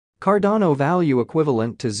Cardano value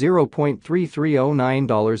equivalent to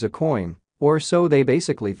 $0.3309 a coin, or so they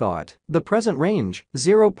basically thought. The present range,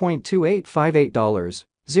 $0.2858.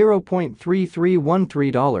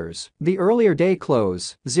 $0.3313. The earlier day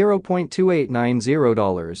close,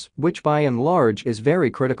 $0.2890, which by and large is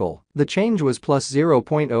very critical. The change was plus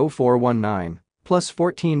 0.0419, plus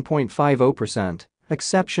 14.50%.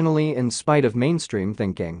 Exceptionally in spite of mainstream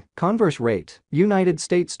thinking. Converse rate, United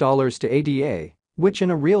States dollars to ADA, which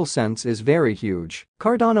in a real sense is very huge.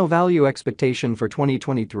 Cardano value expectation for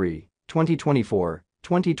 2023, 2024,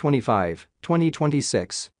 2025,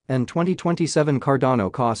 2026, and 2027.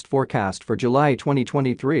 Cardano cost forecast for July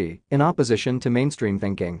 2023, in opposition to mainstream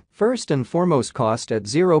thinking. First and foremost, cost at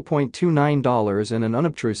 $0.29 in an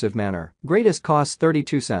unobtrusive manner. Greatest cost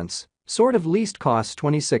 32 cents. Sort of least cost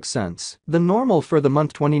 26 cents. The normal for the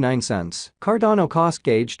month 29 cents. Cardano cost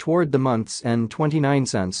gauge toward the month's end 29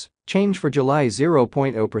 cents. Change for July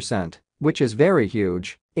 0.0%, which is very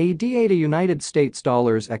huge. ADA to United States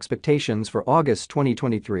dollars expectations for August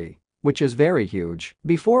 2023, which is very huge.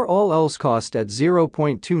 Before all else, cost at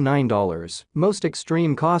 $0.29. Most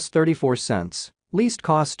extreme cost 34 cents. Least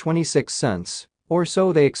cost 26 cents. Or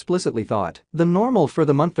so they explicitly thought. The normal for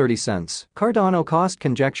the month 30 cents. Cardano cost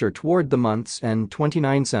conjecture toward the month's end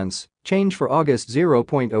 29 cents. Change for August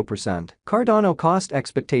 0.0%. Cardano cost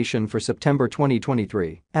expectation for September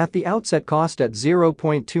 2023. At the outset, cost at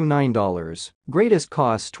 $0.29. Greatest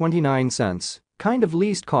cost 29 cents. Kind of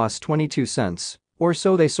least cost 22 cents. Or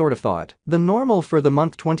so they sort of thought. The normal for the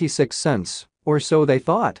month 26 cents. Or so they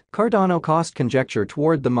thought. Cardano cost conjecture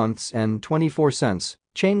toward the month's end 24 cents.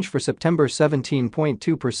 Change for September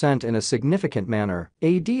 17.2% in a significant manner.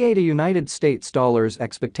 ADA to United States dollars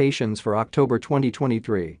expectations for October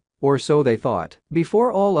 2023. Or so they thought.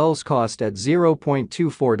 Before all else, cost at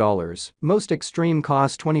 $0.24. Most extreme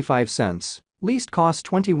cost 25 cents. Least cost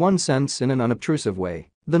 21 cents in an unobtrusive way.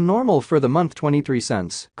 The normal for the month 23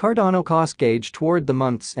 cents. Cardano cost gauge toward the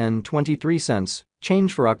month's end 23 cents.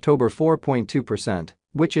 Change for October 4.2%.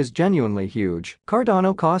 Which is genuinely huge.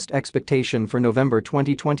 Cardano cost expectation for November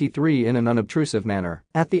 2023 in an unobtrusive manner.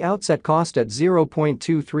 At the outset, cost at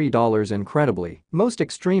 $0.23 incredibly. Most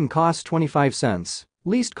extreme cost 25 cents.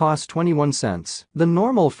 Least cost 21 cents. The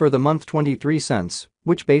normal for the month 23 cents,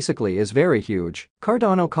 which basically is very huge.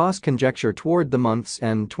 Cardano cost conjecture toward the month's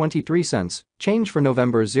end 23 cents. Change for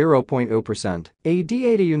November 0.0%.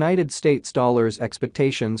 ADA to United States dollars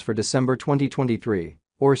expectations for December 2023.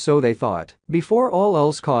 Or so they thought. Before all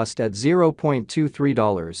else, cost at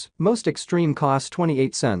 $0.23. Most extreme cost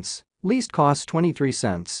 28 cents. Least cost 23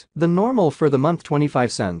 cents. The normal for the month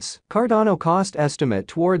 25 cents. Cardano cost estimate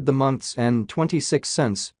toward the month's end 26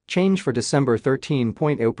 cents. Change for December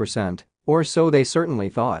 13.0%. Or so they certainly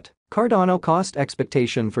thought. Cardano cost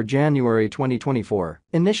expectation for January 2024.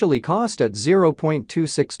 Initially cost at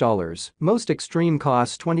 $0.26. Most extreme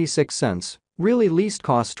cost 26 cents. Really least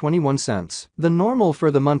cost 21 cents. The normal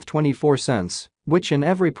for the month 24 cents, which in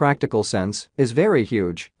every practical sense is very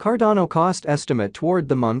huge. Cardano cost estimate toward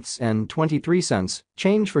the month's end 23 cents.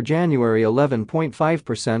 Change for January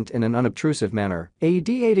 11.5% in an unobtrusive manner.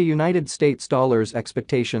 ADA to United States dollars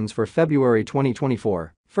expectations for February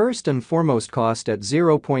 2024. First and foremost, cost at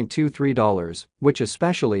 $0.23, which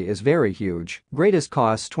especially is very huge. Greatest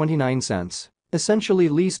cost 29 cents. Essentially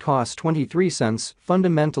least cost 23 cents,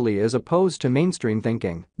 fundamentally as opposed to mainstream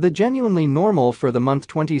thinking. The genuinely normal for the month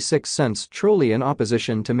 26 cents, truly in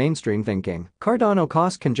opposition to mainstream thinking. Cardano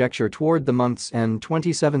cost conjecture toward the month's end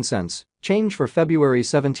 27 cents. Change for February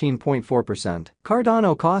 17.4%.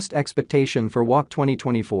 Cardano cost expectation for WAC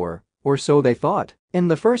 2024. Or so they thought. In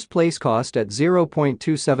the first place, cost at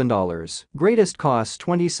 $0.27. Greatest cost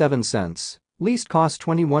 27 cents. Least cost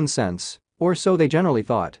 21 cents. Or so they generally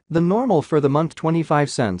thought. The normal for the month 25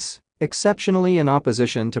 cents. Exceptionally in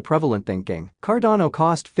opposition to prevalent thinking. Cardano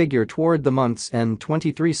cost figure toward the month's end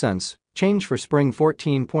 23 cents. Change for spring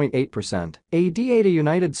 14.8%. ADA to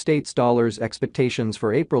United States dollars expectations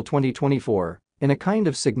for April 2024. In a kind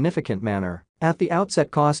of significant manner. At the outset,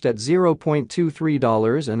 cost at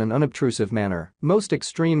 $0.23 in an unobtrusive manner. Most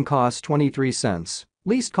extreme cost 23 cents.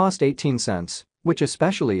 Least cost 18 cents. Which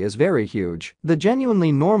especially is very huge. The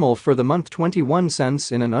genuinely normal for the month 21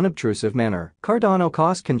 cents in an unobtrusive manner. Cardano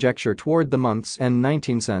cost conjecture toward the month's end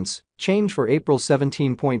 19 cents. Change for April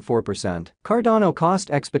 17.4%. Cardano cost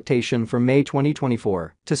expectation for May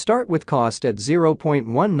 2024. To start with, cost at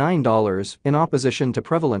 $0.19 in opposition to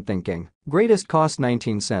prevalent thinking. Greatest cost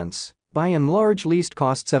 19 cents. By and large, least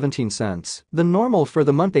cost 17 cents. The normal for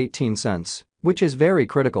the month 18 cents. which is very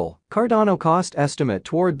critical. Cardano cost estimate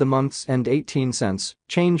toward the month's end 18 cents,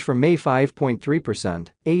 change for May 5.3%.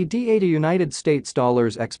 ADA to United States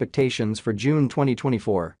dollars expectations for June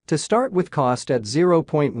 2024. To start with cost at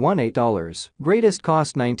 $0.18. Greatest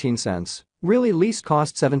cost 19 cents. Really least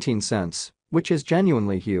cost 17 cents. Which is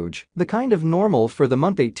genuinely huge. The kind of normal for the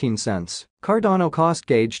month 18 cents. Cardano cost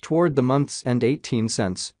gauge toward the month's end 18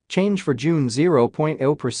 cents, change for June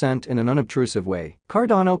 0.0% in an unobtrusive way.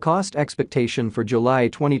 Cardano cost expectation for July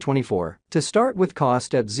 2024. To start with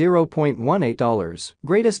cost at $0.18.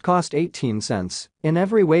 Greatest cost 18 cents. In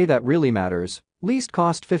every way that really matters. Least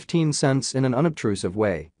cost 15 cents in an unobtrusive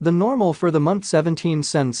way. The normal for the month 17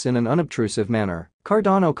 cents in an unobtrusive manner.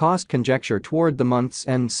 Cardano cost conjecture toward the month's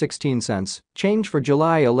end 16 cents, change for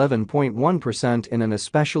July 11.1% in an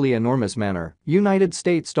especially enormous manner. United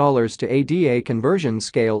States dollars to ADA conversion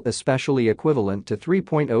scale especially equivalent to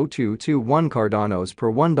 3.0221 Cardanos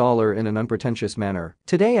per $1 in an unpretentious manner.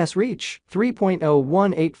 Today's reach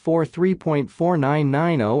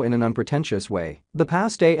 3.01843.4990 in an unpretentious way. The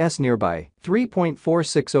past day's nearby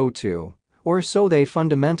 3.4602. Or so they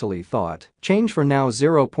fundamentally thought. Change for now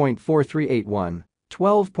 0.4381.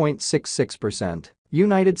 12.66%.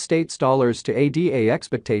 United States dollars to ADA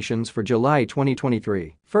expectations for July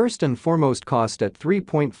 2023. First and foremost cost at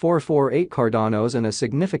 3.448 Cardanos in a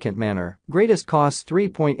significant manner. Greatest cost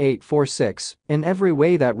 3.846 in every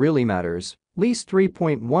way that really matters. Least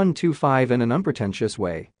 3.125 in an unpretentious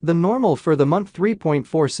way. The normal for the month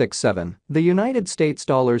 3.467. The United States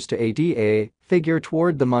dollars to ADA figure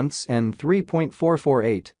toward the month's end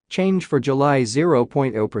 3.448. Change for July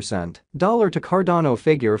 0.0%. Dollar to Cardano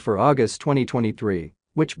figure for August 2023,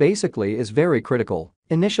 which basically is very critical.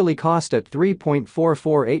 Initially cost at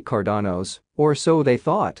 3.448 Cardanos, or so they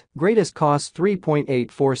thought. Greatest cost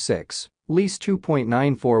 3.846. Least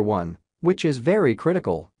 2.941. Which is very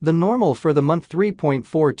critical. The normal for the month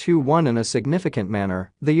 3.421 in a significant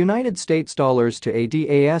manner. The United States dollars to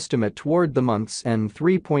ADA estimate toward the month's end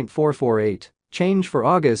 3.448. Change for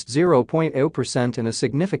August 0.0% in a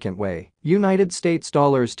significant way. United States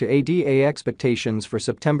dollars to ADA expectations for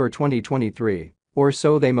September 2023. Or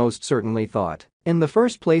so they most certainly thought. In the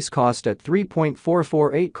first place cost at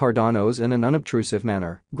 3.448 Cardanos in an unobtrusive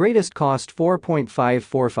manner. Greatest cost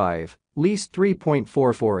 4.545. Least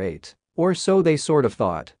 3.448. Or so they sort of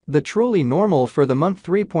thought. The truly normal for the month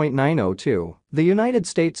 3.902. The United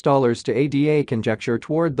States dollars to ADA conjecture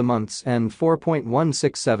toward the month's end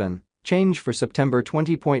 4.167. Change for September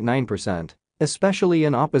 20.9%. Especially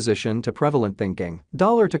in opposition to prevalent thinking.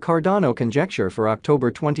 Dollar to Cardano conjecture for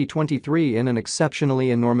October 2023 in an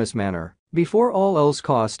exceptionally enormous manner. Before all else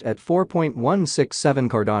cost at 4.167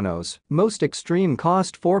 Cardanos. Most extreme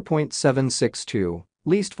cost 4.762.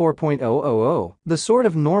 Least 4.000. The sort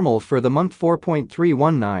of normal for the month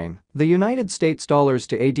 4.319. The United States dollars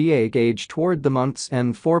to ADA gauge toward the month's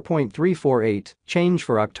end 4.348. Change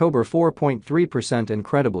for October 4.3%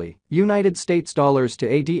 incredibly. United States dollars to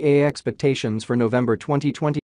ADA expectations for November 2020.